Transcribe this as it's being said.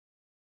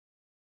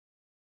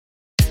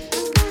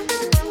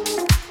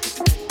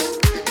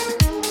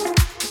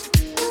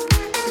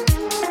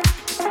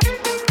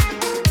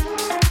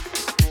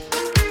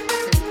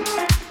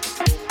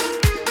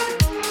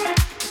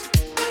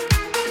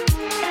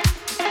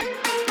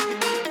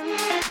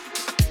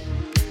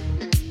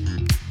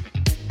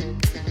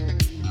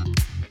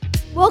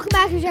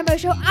the Jumbo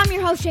Show. I'm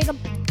your host, Jacob.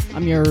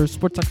 I'm your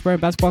sports expert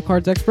and basketball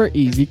cards expert,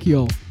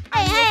 Ezekiel.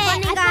 Hey,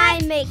 Funny guy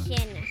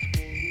mission.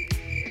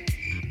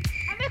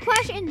 I have a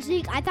question,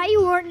 Zeke. I thought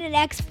you weren't an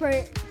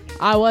expert.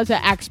 I was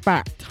an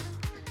expert.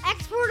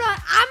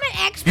 I'm an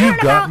expert You've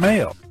got about...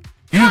 mail.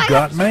 You've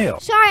got mail.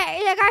 Sorry,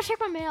 I gotta check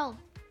my mail.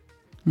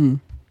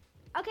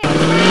 Okay.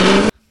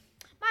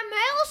 My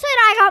mail said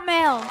I got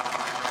mail.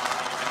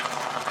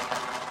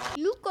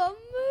 You got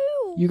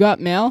mail. You got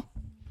mail?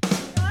 No,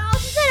 it also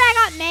said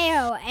I got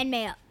mayo and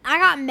mayo. I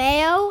got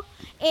mayo.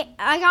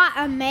 I got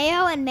a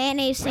mayo and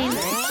mayonnaise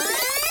sandwich.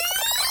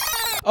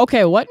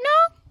 Okay, what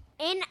now?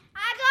 And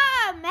I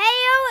got a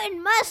mayo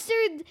and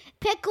mustard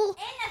pickle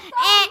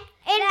and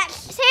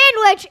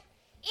sandwich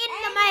in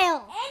the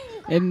mail.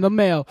 In the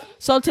mail.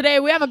 So today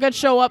we have a good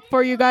show up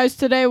for you guys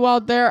today.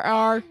 While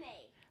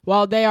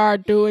they are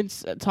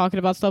talking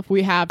about stuff,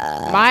 we have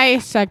my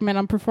segment.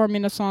 I'm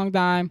performing a song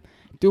that I'm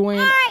doing,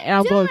 and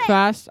I'm going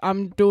fast.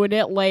 I'm doing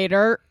it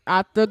later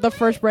after the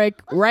first break,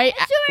 right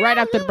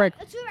after the break.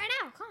 Let's do it right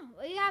now. Come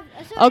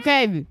on.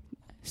 Okay,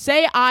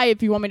 say I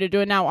if you want me to do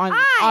it now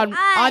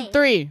on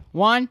 3.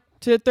 1,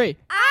 2, 3.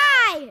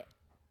 I.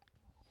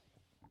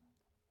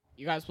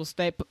 You guys will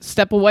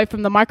step away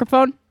from the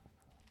microphone.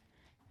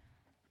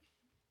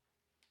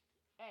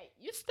 Hey,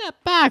 you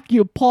step back,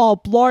 you Paul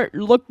Blart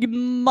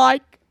looking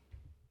like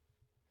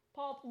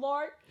Paul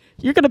Blart.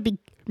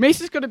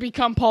 Mason's gonna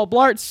become Paul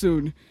Blart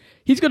soon.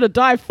 He's gonna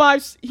die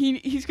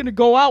he's gonna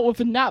go out with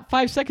a nap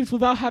 5 seconds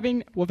without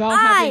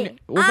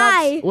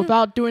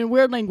doing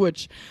weird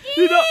language.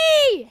 You know,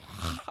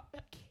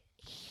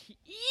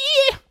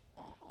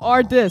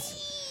 or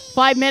this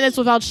 5 minutes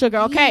without sugar.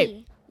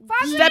 Okay,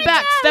 step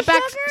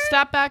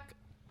back.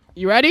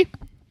 You ready?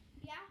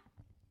 Yeah.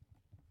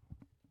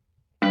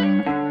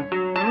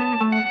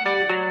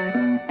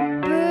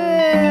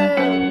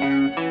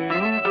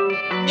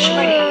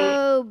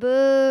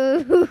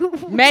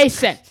 Boo.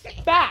 Mason,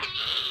 back.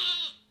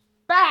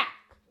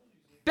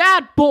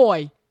 Bad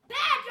boy.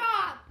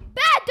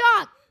 Bad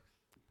dog.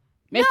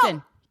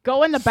 Mason,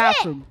 go in the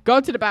bathroom. Go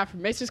to the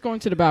bathroom. Mason's going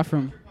to the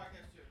bathroom.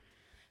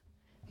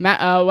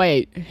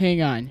 Wait,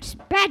 hang on.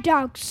 Bad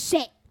dog,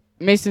 sit.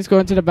 Mason's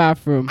going to the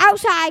bathroom.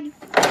 Outside.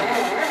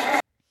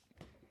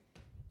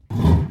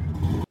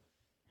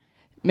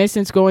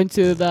 Mason's going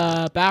to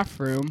the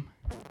bathroom.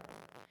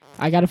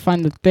 I gotta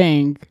find the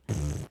thing.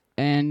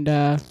 And,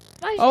 oh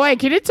wait,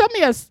 can you tell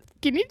me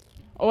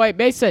oh wait,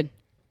 Mason.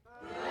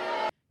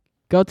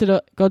 Go to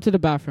the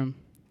bathroom.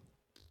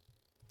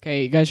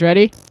 Okay, you guys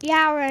ready?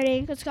 Yeah,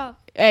 ready. Let's go.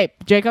 Hey,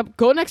 Jacob,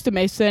 go next to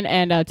Mason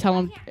and tell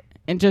him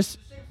and just.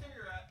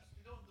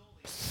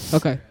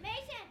 Okay.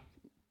 Mason,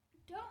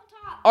 don't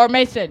talk. Or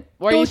Mason,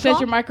 where Don't you says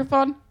talk? your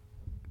microphone,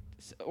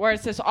 where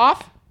it says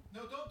off.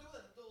 No, don't do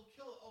that.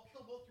 I'll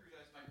kill both of you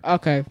guys.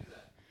 Okay.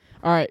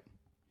 All right.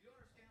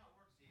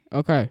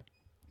 Okay.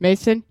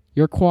 Mason,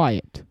 you're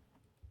quiet.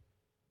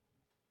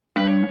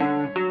 I'm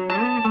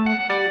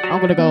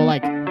gonna go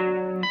like.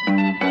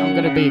 I'm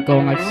gonna be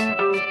going like.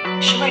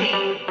 Shreddy.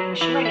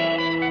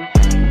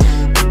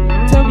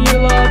 Tell me you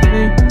love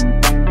me.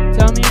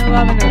 Tell me you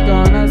love me, you're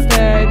gonna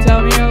stay.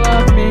 Tell me you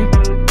love me.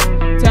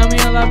 Tell me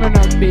you love me,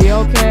 I'll be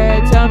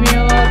okay. Tell me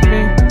you love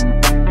me.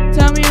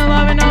 Tell me you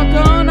love me, don't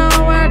go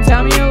nowhere.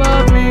 Tell me you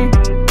love me.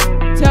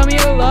 Tell me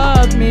you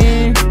love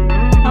me.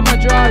 I'm a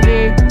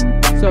druggie,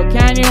 so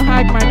can you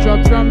hide my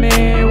drugs from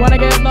me when I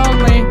get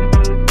lonely?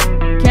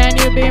 Can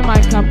you be my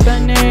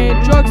company?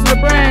 Drugs to the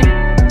brain,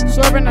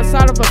 swerving the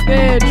side of a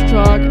bitch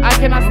truck. I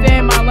cannot stay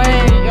in my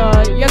lane.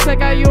 Yes, I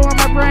got you on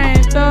my brain.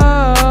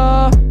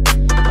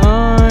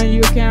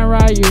 You can't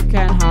ride, you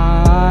can't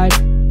hide.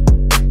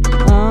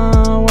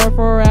 We're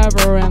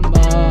forever in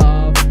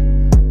love.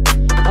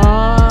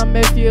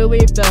 If you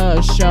leave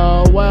the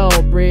show, we'll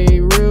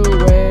be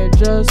ruined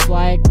just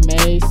like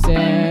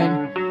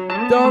Mason.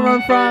 Don't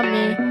run from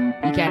me.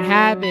 You can't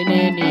have it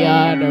any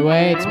other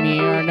way. It's me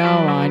or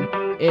no one.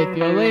 If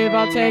you leave,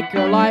 I'll take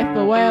your life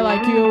away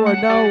like you were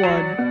no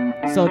one.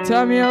 So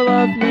tell me you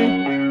love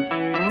me.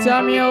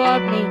 Tell me you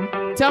love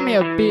me. Tell me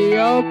you'll be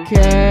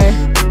okay.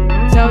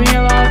 Tell me you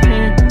love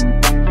me.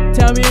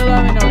 Tell me you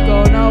love me, don't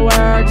go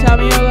nowhere. Tell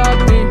me you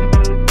love me.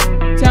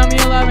 Tell me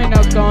you love me,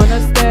 no gonna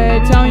stay.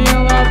 Tell me you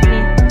love me.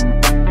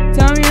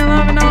 Tell me you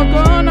love me, no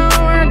go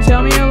nowhere.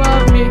 Tell me you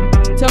love me.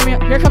 Tell me,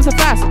 here comes the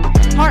fast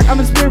heart. I'm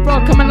a spirit bro,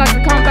 coming like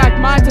a comeback.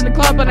 Mind to the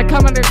club, and I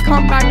come and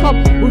come back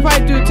home. We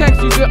fight through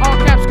text, use it all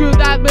caps. Screw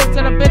that bitch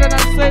and a bit and I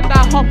sit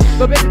that home.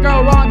 But baby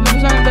girl wrong, I'm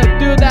trying to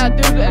do that.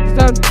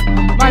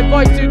 My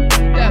voice too,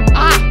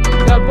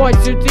 the voice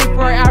too deep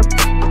for our.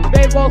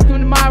 Babe, welcome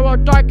to my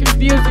world, dark,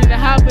 confusing. The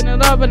helping and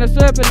loving, and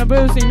slipping and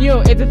boosting you.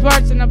 It's a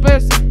parts and a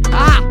boosting.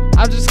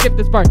 I'll just skip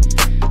this part.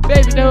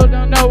 Baby,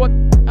 don't know what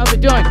I'll be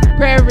doing.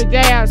 Pray every day,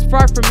 I was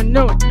far from a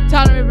new one.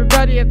 Telling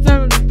everybody it's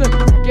something.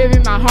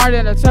 Giving my heart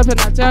and it's something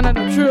I'm telling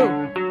the truth.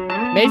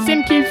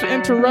 Mason keeps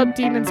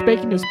interrupting and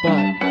speaking his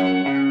butt.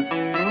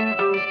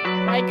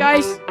 Right,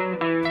 guys?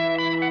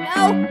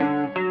 No.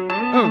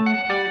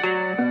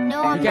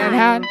 No, I'm You can't not.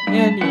 have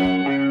any.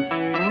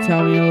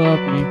 Tell me you love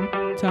me.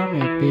 Tell me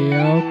it'll be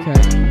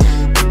okay.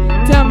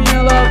 Tell me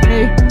you love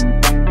me.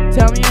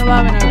 Tell me you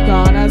love me, I'm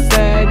gonna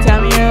say.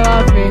 Tell me you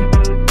love me.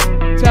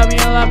 Tell me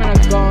you love me,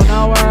 I'm going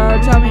nowhere.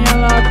 Tell me you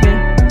love me.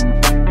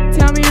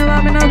 Tell me you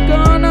love me, I'm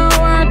going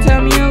nowhere.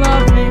 Tell me you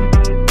love me.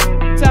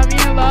 Tell me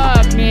you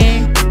love me.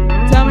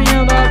 Tell me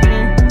you love me.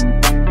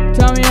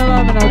 Tell me you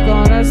love me, I'm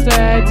gonna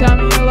stay. Tell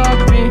me you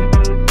love me.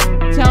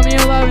 Tell me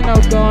you love me,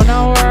 I'm going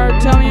nowhere.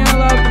 Tell me you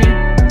love me.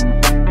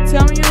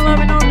 Tell me you love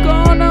me, I'm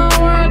going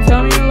nowhere.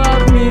 Tell me you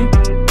love me.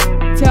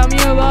 Tell me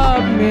you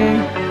love me.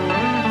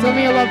 Tell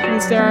me you love me,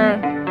 Sarah.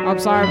 I'm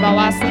sorry about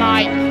last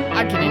night.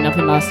 I couldn't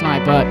nothing last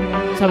night, but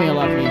tell me you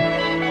love me.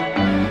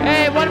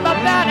 Hey, what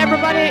about that,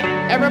 everybody?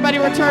 Everybody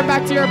return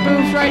back to your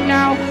booths right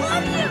now.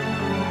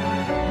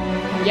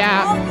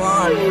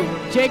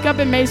 Yeah. Jacob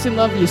and Mason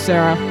love you,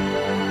 Sarah.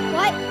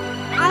 What?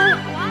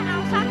 I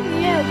was talking to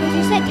you because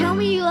you said tell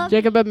me you love me.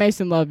 Jacob and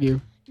Mason love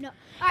you. No.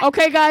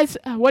 Okay, guys,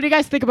 what do you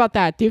guys think about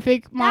that? Do you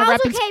think my That was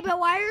rapping... okay, but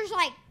why are you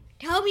like,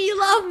 tell me you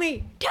love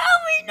me. Tell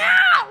me now.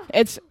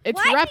 It's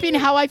Why rapping do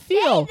you how I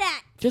feel. Say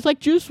that? Just like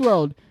Juice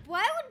WRLD.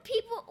 Why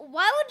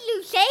would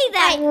you say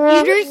that?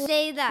 You just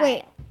say that.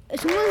 Wait,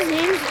 someone's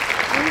name's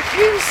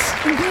Juice.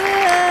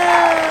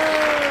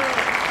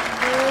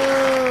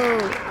 Boo.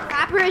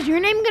 Rapper, is your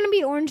name gonna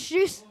be Orange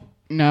Juice?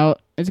 No,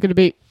 it's gonna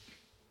be...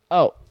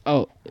 Oh,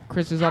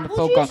 Chris is on the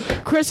phone call.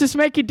 Chris is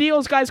making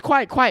deals, guys.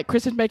 Quiet.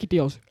 Chris is making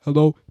deals.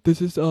 Hello,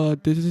 this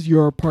is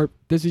your part.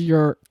 This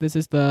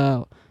is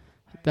the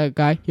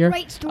guy here.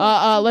 Great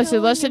story.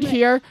 Listen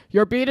here.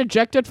 You're being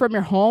ejected from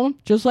your home,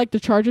 just like the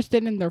Chargers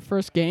did in their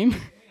first game.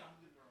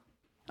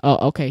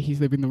 Oh, okay.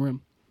 He's leaving the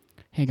room.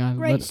 Hang on.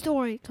 Great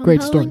story.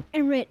 Great story. Compelling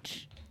and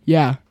rich.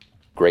 Yeah.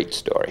 Great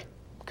story.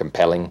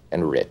 Compelling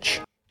and rich.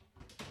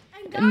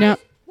 And guys, No.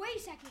 wait a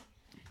second.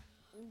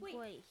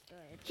 Wait.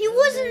 He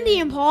wasn't the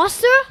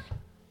imposter?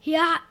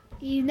 Yeah,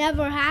 he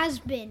never has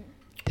been.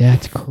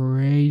 That's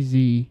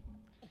crazy.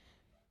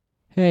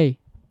 Hey,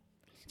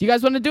 do you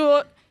guys want to do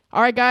it?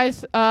 All right,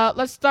 guys.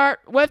 Let's start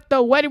with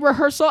the wedding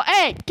rehearsal.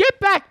 Hey, get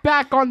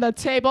back on the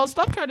table.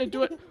 Stop trying to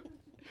do it.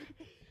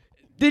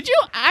 Did you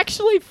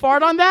actually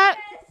fart on that?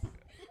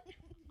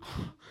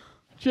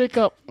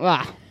 Jacob.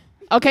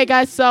 Okay,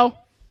 guys. So.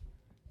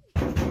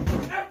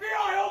 FBI,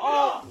 open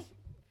up!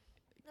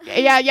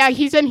 Yeah,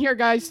 he's in here,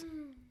 guys.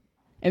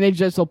 And they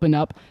just opened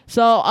up.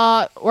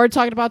 So, we're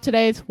talking about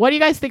today's. What do you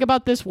guys think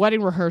about this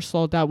wedding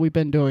rehearsal that we've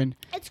been doing?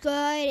 It's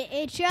good.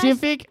 It's just... Do you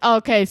think?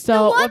 Okay, so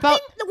the one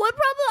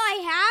problem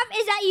I have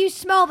is that you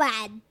smell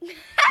bad.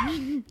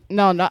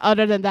 No,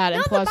 other than that,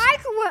 and No, plus,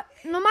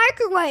 the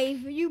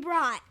microwave you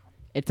brought.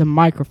 it's a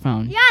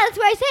microphone. Yeah, that's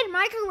what I said,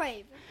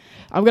 microwave.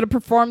 I'm gonna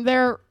perform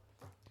there,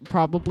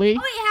 probably. Wait,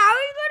 how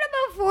are you going to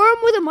perform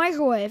with a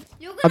microwave?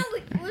 You're gonna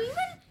perform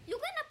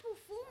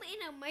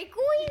in a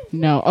microwave?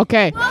 No.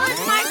 Okay. Well, it's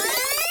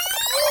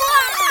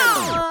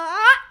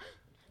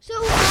So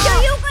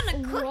you're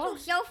gonna cook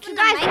yourself in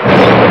the guys-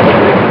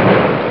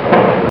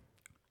 microwave?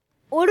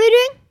 what are you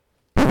doing?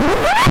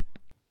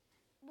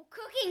 We're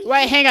cooking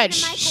Wait, hang on. in the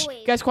Shh.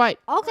 microwave. Guys, quiet.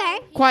 Okay.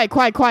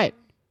 Quiet.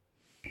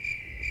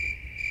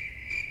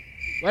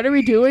 What are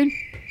we doing?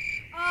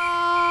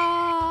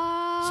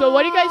 So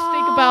what do you guys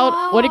think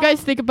about? What do you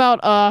guys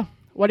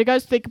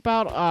think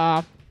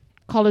about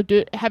Call of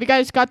Duty? Have you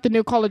guys got the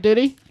new Call of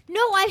Duty?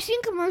 No, I've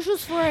seen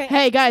commercials for it.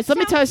 Hey guys, let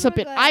me tell you Sounds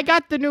really something. good. I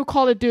got the new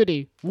Call of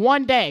Duty.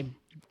 One day,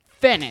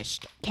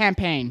 finished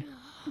campaign.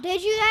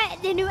 Did you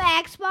get the new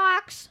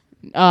Xbox?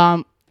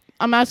 I'm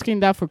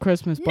asking that for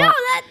Christmas, but No,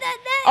 that.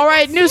 All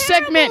right, that's new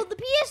terrible. segment. The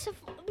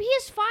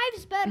PS5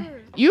 is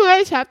better. You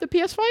guys have the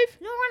PS5?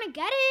 No, we're gonna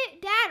get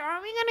it, Dad.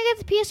 Aren't we gonna get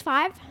the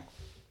PS5?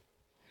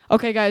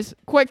 Okay, guys,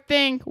 quick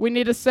thing we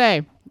need to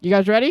say. You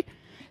guys ready?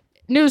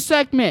 New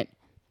segment.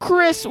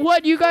 Chris,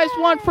 what you guys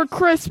want for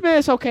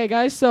Christmas? Okay,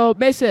 guys, so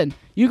Mason,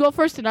 you go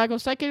first and I go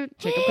second.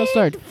 Jacob goes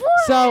third.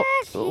 So,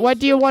 what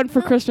do you want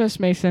for Christmas,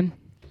 Mason?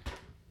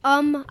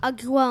 A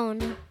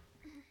grown.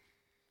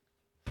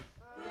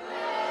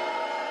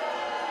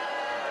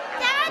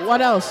 What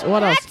else?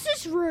 That's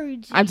just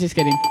rude. I'm just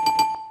kidding.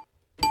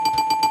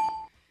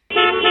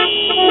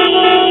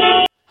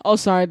 Oh,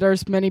 sorry.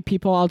 There's many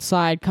people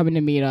outside coming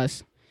to meet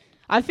us.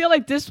 I feel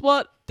like this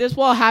will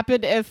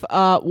happen if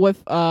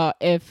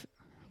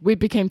we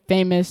became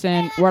famous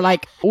and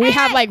we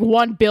have like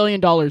 $1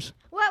 billion. What,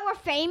 we're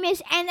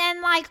famous, and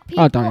then like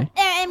people, Oh, darn it.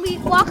 and we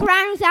walk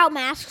around without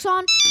masks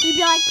on. We'd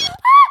be like,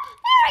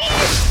 there he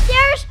is.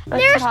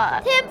 There's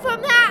him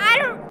from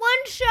that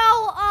one show.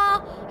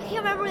 I can't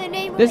remember the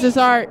name. This of is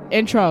our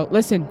intro.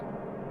 Listen.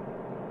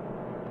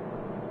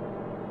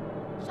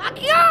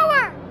 Soggy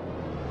over.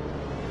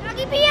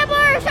 Soggy peanut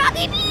butter.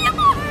 Soggy peanut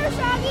butter.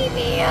 Soggy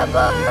peanut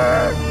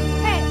butter.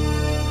 Hey,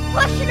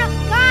 question of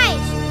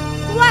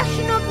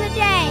the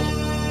day.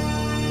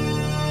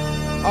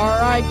 All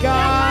right,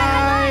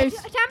 guys.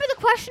 Time for the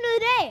question of the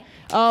day.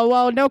 Oh,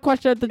 well, no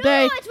question of the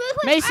day. it's really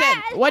quick. Mason,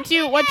 what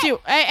you? Hey.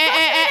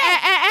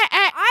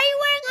 Are you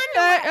wearing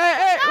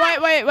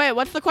underwear? Wait.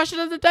 What's the question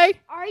of the day?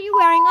 Are you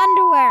wearing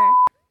underwear?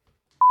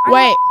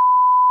 Wait.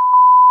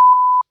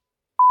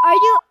 Are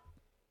you?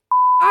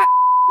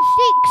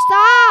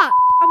 Stop!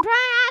 I'm trying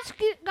to ask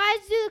you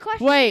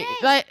Wait,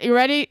 you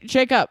ready?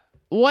 Jacob,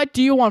 what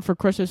do you want for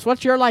Christmas?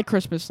 What's your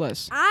Christmas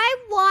list? I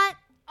want,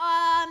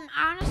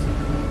 honestly.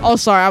 Oh,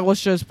 sorry, I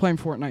was just playing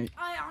Fortnite.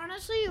 I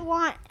honestly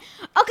want.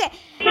 Okay.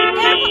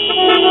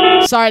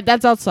 Sorry,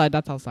 that's outside.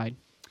 AirPods,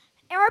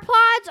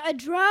 a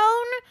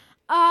drone,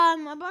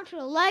 a bunch of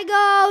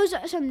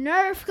Legos, some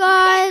Nerf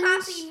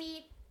guns. Copy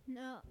me.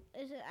 No,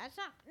 that's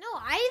not. No,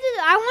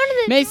 I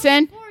wanted to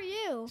Mason, do it for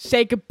you.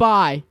 say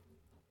goodbye.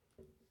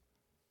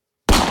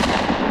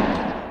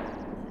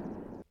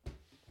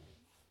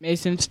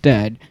 Mason's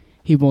dead.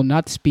 He will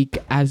not speak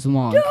as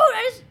long. Dude,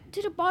 I just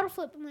did a bottle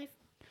flip in my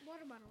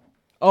water bottle.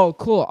 Oh,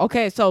 cool.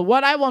 Okay, so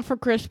what I want for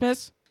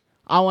Christmas,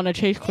 I want a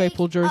Chase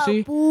Claypool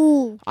jersey.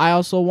 I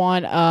also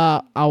want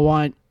I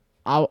want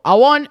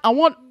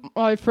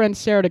my friend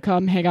Sarah to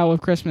come hang out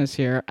with Christmas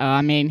here.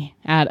 At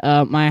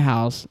my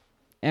house.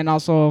 And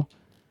also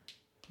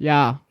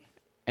yeah.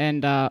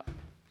 And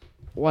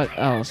what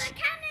else?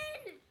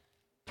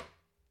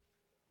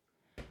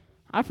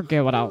 I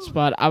forget what else,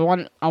 but I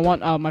want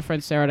my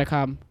friend Sarah to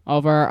come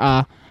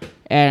over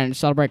and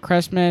celebrate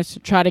Christmas.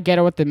 Try to get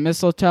her with the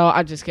mistletoe.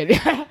 I'm just kidding.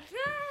 Do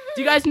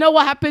you guys know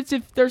what happens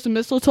if there's a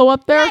mistletoe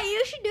up there? Yeah,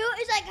 you should do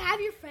is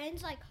have your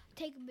friends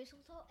take a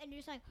mistletoe and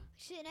just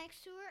sit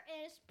next to her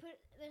and just put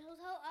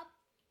mistletoe up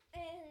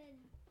and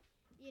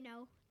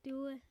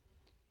do it.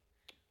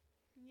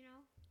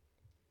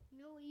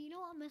 You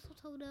know what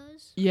mistletoe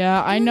does?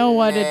 Yeah, I know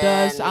what it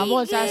does. I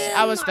was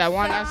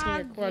asking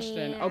a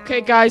question. Okay,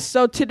 guys,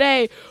 so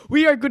today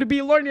we are going to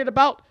be learning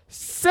about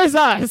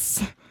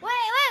scissors. Wait,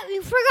 we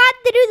forgot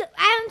to do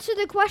answer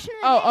the question.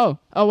 Oh,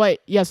 wait.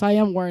 Yes, I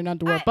am wearing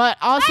underwear. But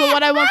also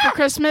what I want for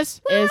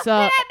Christmas is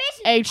a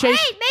Chase.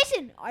 Hey,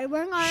 Mason, are you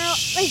wearing underwear?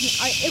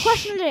 Mason, the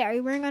question today, are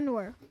you wearing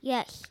underwear?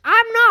 Yes.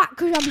 I'm not,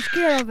 because I'm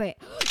scared of it.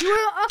 Wait,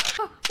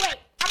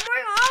 I'm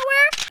wearing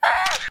underwear?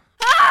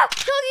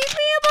 Chucky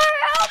Peanut,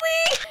 help me,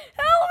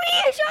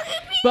 Chucky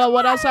Peanut. But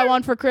what else I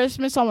want for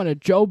Christmas? I want a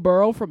Joe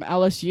Burrow from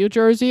LSU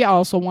jersey. I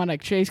also want a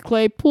Chase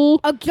Claypool.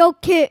 A Joe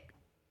Kit.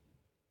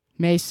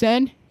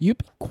 Mason, you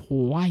be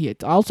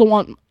quiet. I also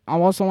want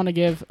to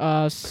give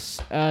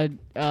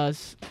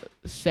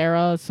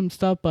Sarah some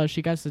stuff, but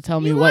she got to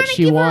tell me what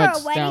she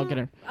wants. Then I'll get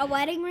her a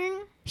wedding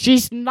ring.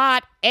 She's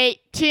not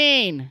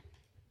 18.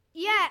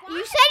 Yeah,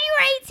 you said you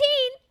were 18.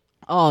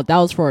 Oh, that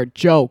was for a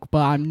joke,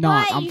 but I'm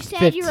not. I'm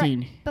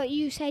 15. But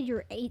you said you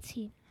were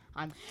 18.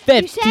 I'm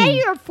 15. You said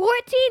you were 14,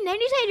 then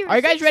you said you were 16. Are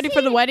you guys ready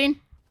for the wedding?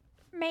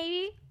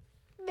 Maybe.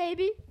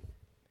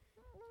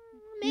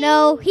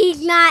 No,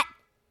 he's not.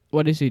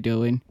 What is he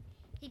doing?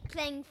 He's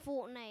playing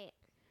Fortnite.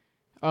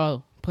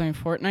 Oh, playing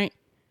Fortnite?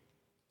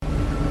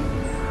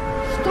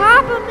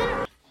 Stop a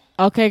minute.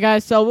 Okay,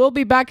 guys, so we'll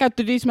be back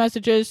after these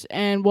messages,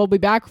 and we'll be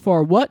back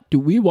for What Do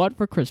We Want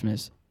for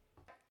Christmas?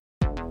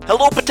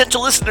 Hello,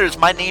 potential listeners.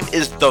 My name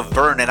is The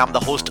Vern, and I'm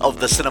the host of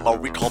the Cinema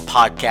Recall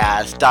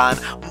podcast. On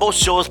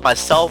most shows,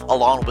 myself,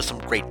 along with some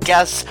great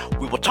guests,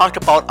 we will talk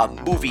about a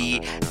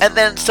movie and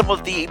then some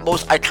of the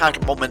most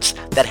iconic moments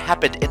that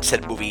happened in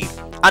said movie.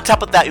 On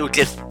top of that, you'll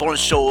get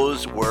bonus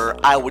shows where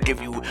I will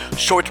give you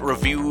short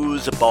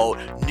reviews about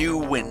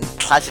new and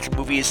classic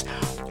movies,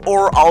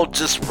 or I'll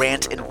just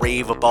rant and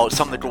rave about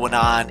something going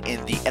on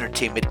in the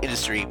entertainment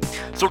industry.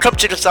 So come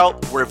check us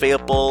out. We're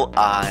available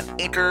on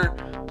Anchor,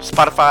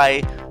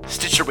 Spotify,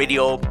 Stitcher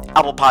Radio,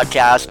 Apple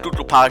Podcasts,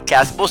 Google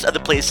Podcasts, most other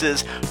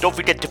places. Don't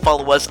forget to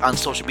follow us on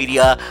social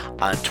media.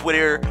 On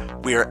Twitter,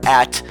 we're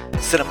at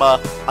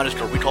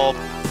cinema_recall.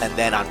 And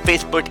then on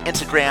Facebook,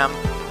 Instagram,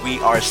 we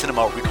are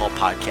Cinema Recall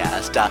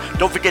Podcast.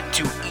 Don't forget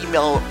to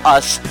email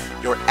us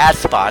your ad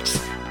spots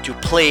to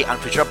play on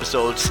future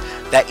episodes.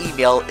 That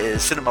email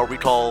is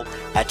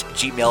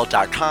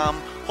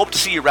cinemarecall@gmail.com. Hope to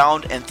see you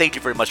around, and thank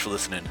you very much for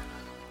listening.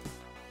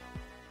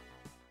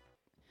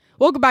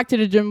 Welcome back to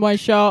the Jim Boy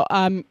Show.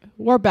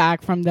 We're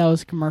back from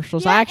those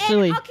commercials. Yeah, last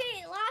segment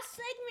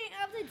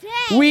of the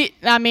day.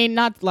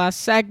 Not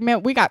last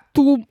segment. We got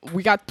two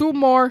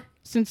more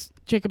since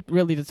Jacob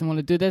really doesn't want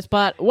to do this.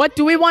 But what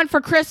do we want for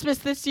Christmas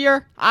this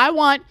year? I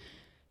want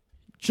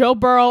Joe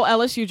Burrow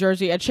LSU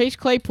jersey, a Chase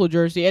Claypool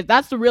jersey.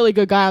 That's the really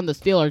good guy on the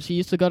Steelers. He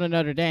used to go to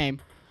Notre Dame.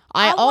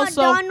 I want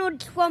Donald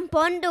Trump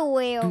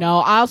underwear. No,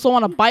 I also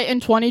want a Biden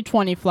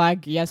 2020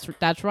 flag. Yes,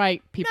 that's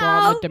right. People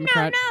on the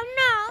Democrat. No.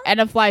 And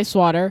a fly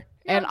swatter.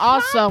 No, and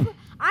also, Trump,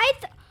 I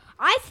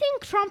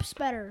think Trump's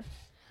better.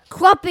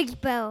 Trump is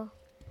better.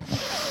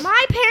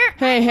 My parents.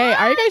 Hey,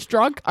 are you guys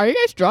drunk? No.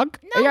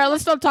 Yeah,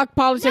 let's not talk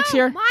politics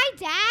here. My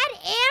dad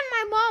and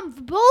my mom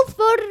both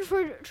voted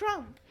for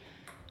Trump.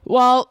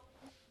 Well,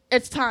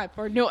 it's time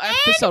for a new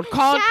episode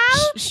called.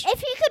 Sal, if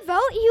he could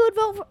vote, he would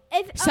vote for.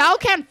 Sal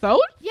can't vote?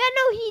 Yeah,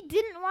 no, he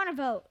didn't want to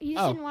vote. He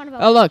just didn't want to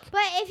vote. Oh, look.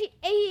 But if he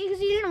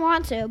didn't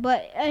want to,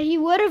 but he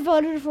would have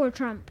voted for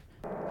Trump.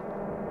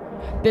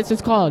 This is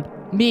called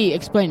me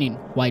explaining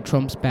why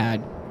Trump's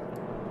bad.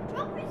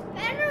 Trump is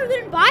better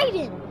than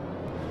Biden.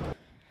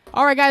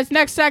 All right, guys,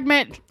 next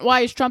segment.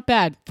 Why is Trump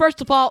bad?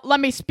 First of all, let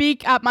me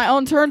speak at my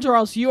own terms or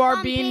else you are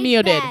Trump being is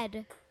muted.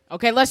 bad.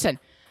 Okay, listen.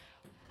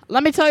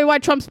 Let me tell you why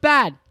Trump's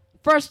bad.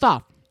 First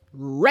off,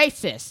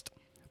 racist.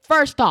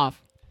 First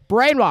off,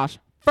 brainwashed.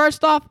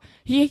 First off,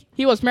 he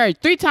was married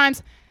 3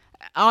 times.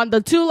 On the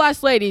 2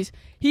 last ladies,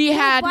 he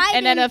had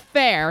an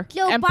affair.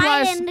 Joe and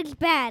Biden plus, is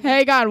bad.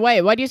 hang on,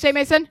 wait. What do you say,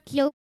 Mason?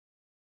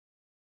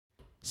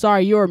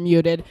 Sorry, you were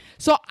muted.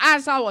 So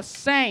as I was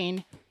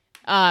saying,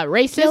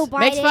 racist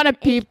makes fun of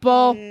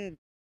people.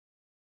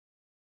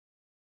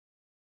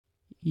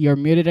 You're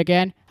muted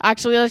again.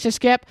 Actually, let's just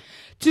skip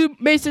to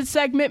Mason's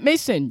segment.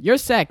 Mason, your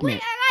segment.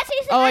 Wait, I gotta say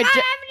something. I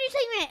have a new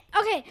segment.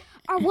 Okay,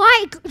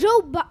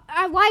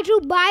 why Joe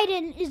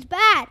Biden is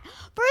bad.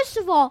 First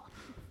of all,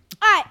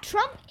 alright,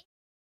 Trump.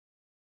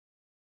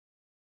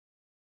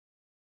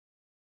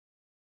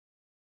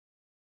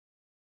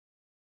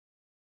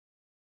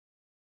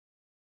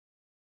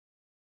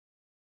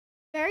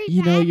 Very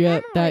You bad know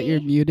memory. that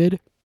you're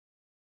muted.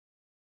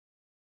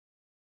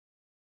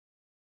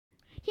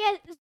 Yeah.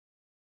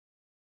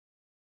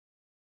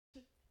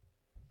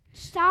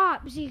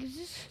 Stop.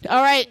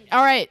 All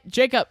right,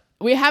 Jacob.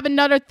 We have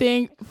another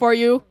thing for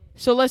you.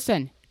 So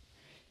listen.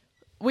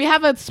 We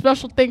have a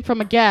special thing from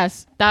a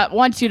guest that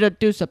wants you to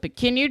do something.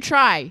 Can you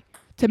try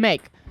to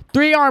make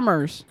 3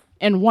 armors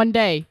in 1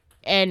 day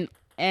and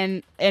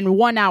in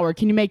 1 hour?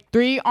 Can you make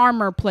 3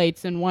 armor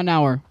plates in 1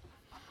 hour?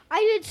 I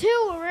did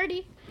 2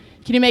 already.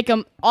 Can you make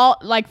them all,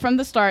 like, from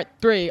the start,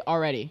 3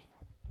 already?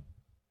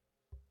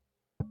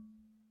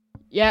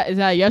 Yeah, is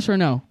that a yes or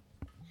no?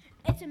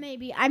 It's a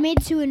maybe. I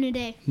made 2 in a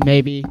day.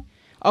 Maybe.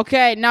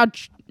 Okay, now,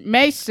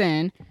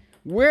 Mason,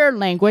 weird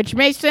language.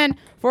 Mason,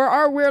 for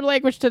our weird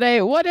language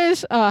today, what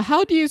is,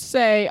 how do you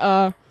say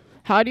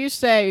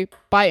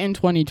bye in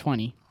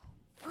 2020?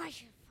 Trump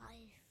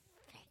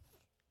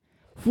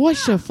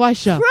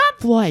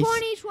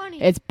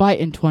 2020. It's bye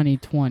in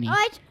 2020.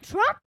 It's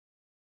Trump.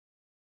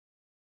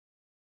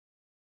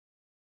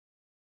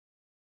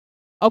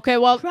 Okay,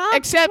 well, Trump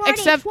except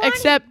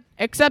 2020.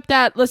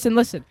 that,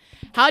 listen.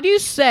 How do you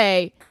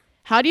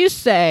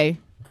say,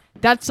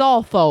 that's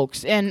all,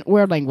 folks, in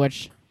weird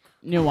language?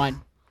 New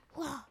one.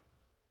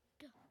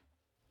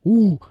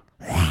 Ooh.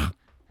 How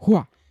do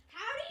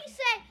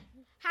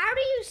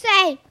you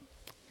say,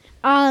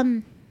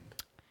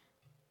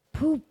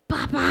 poop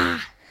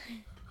papa.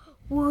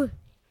 Woo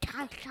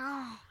ta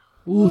ta.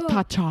 Ooh,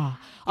 ta-cha.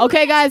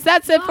 Okay, guys,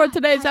 that's it for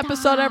today's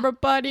episode,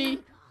 everybody.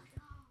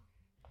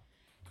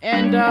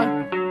 And,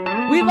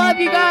 we love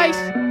you guys.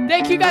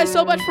 Thank you guys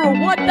so much for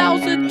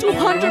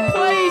 1,200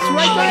 plays,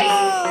 right,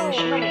 guys?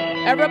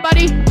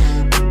 Everybody,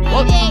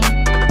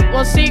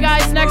 we'll see you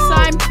guys next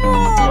time.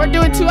 We're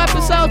doing 2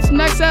 episodes.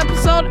 Next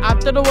episode,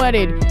 after the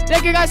wedding.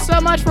 Thank you guys so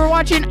much for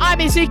watching.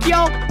 I'm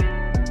Ezekiel.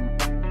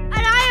 And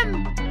I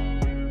am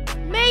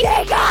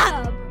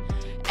Jacob.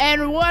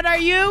 And what are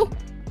you?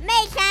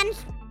 Mason.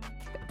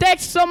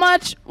 Thanks so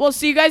much. We'll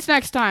see you guys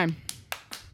next time.